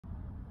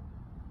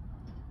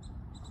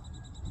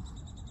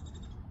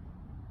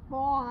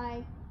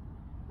Bye.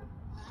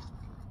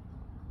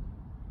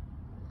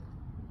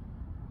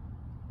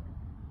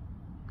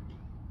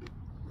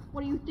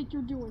 What do you think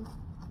you're doing?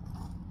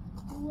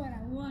 What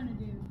I want to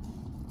do.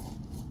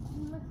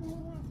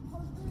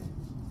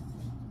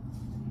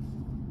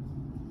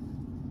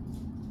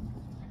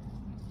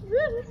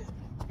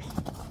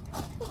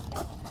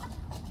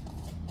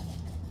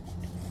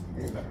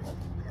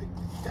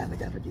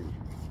 Dabba-dabba-doo.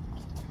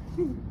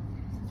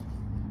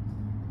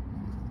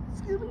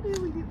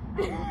 Scooby-Doo.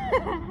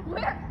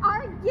 Where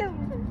are you?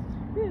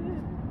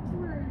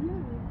 Where are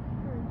you?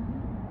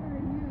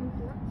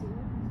 Get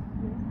some.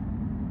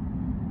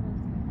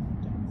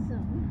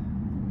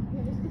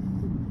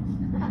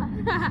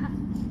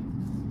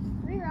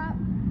 Reroute.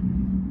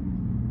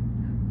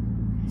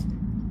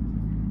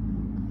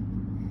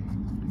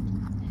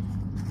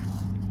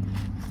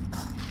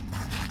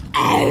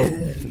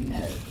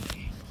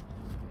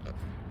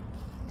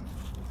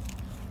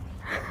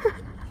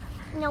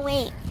 No,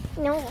 wait.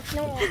 No.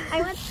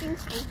 I want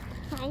sushi.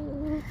 Hi.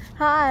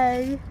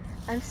 Hi.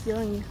 I'm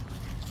stealing you.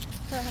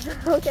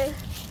 Okay.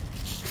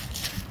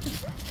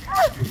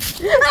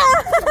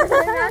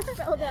 My mask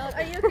fell down.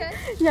 Are you okay?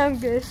 Yeah, I'm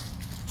good.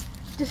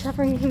 Just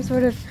suffering some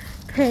sort of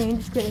pain.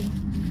 Just kidding.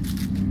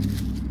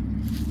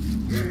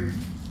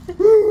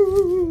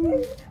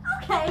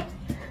 Okay.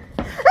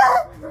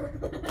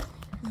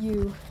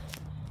 You.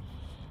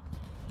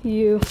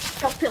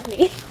 Don't feel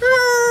me.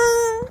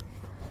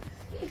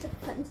 It's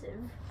offensive.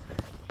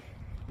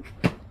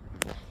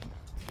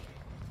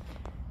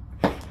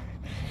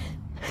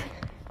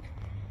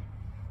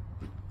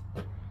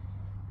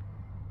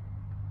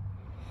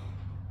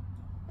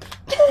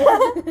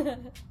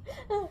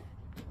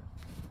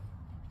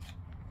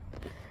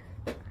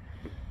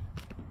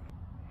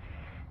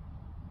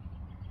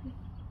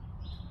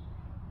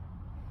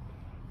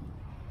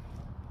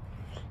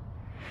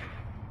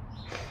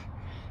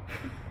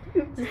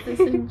 Is this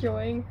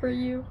enjoying for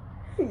you?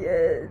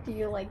 Yes. Do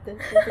you like the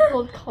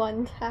physical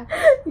contact?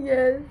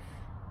 Yes.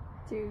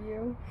 Do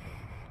you?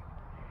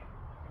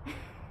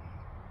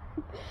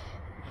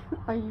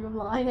 Are you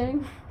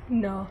lying?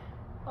 No.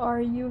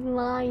 Are you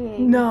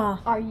lying? Nah.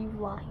 Are you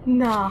lying?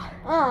 Nah.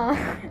 Are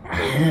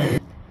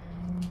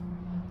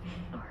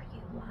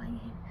you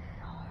lying?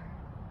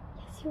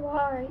 Yes, you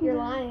are. You're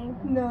lying.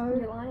 No.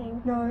 You're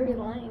lying. No. You're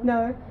lying.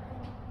 No.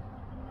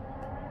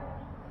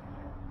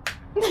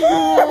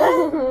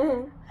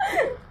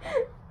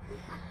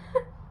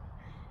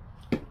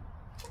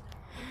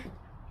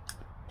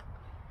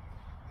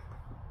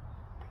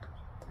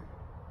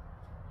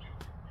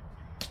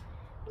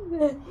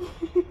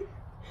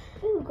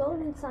 Ooh,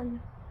 golden sun.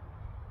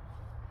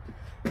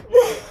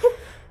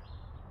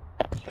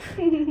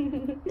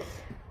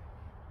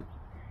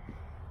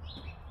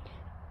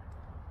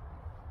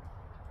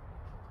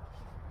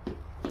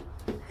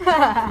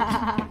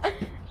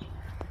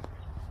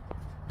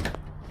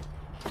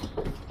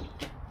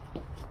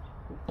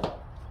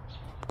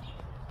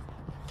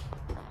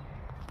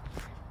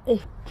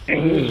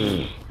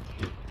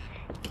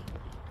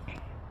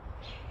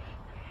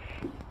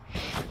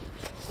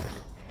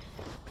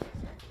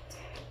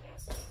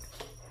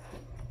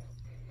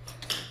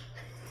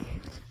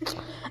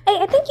 Hey,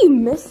 I think you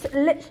missed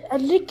a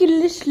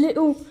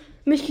little,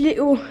 Miss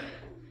Little.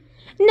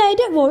 No,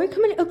 don't worry,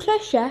 come a little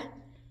closer.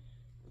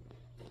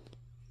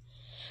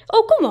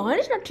 Oh, come on,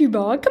 it's not too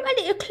bad. Come a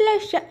little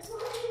closer.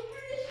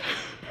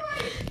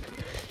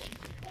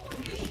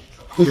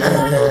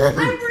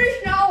 I'm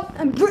British now.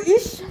 I'm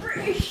British.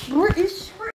 British.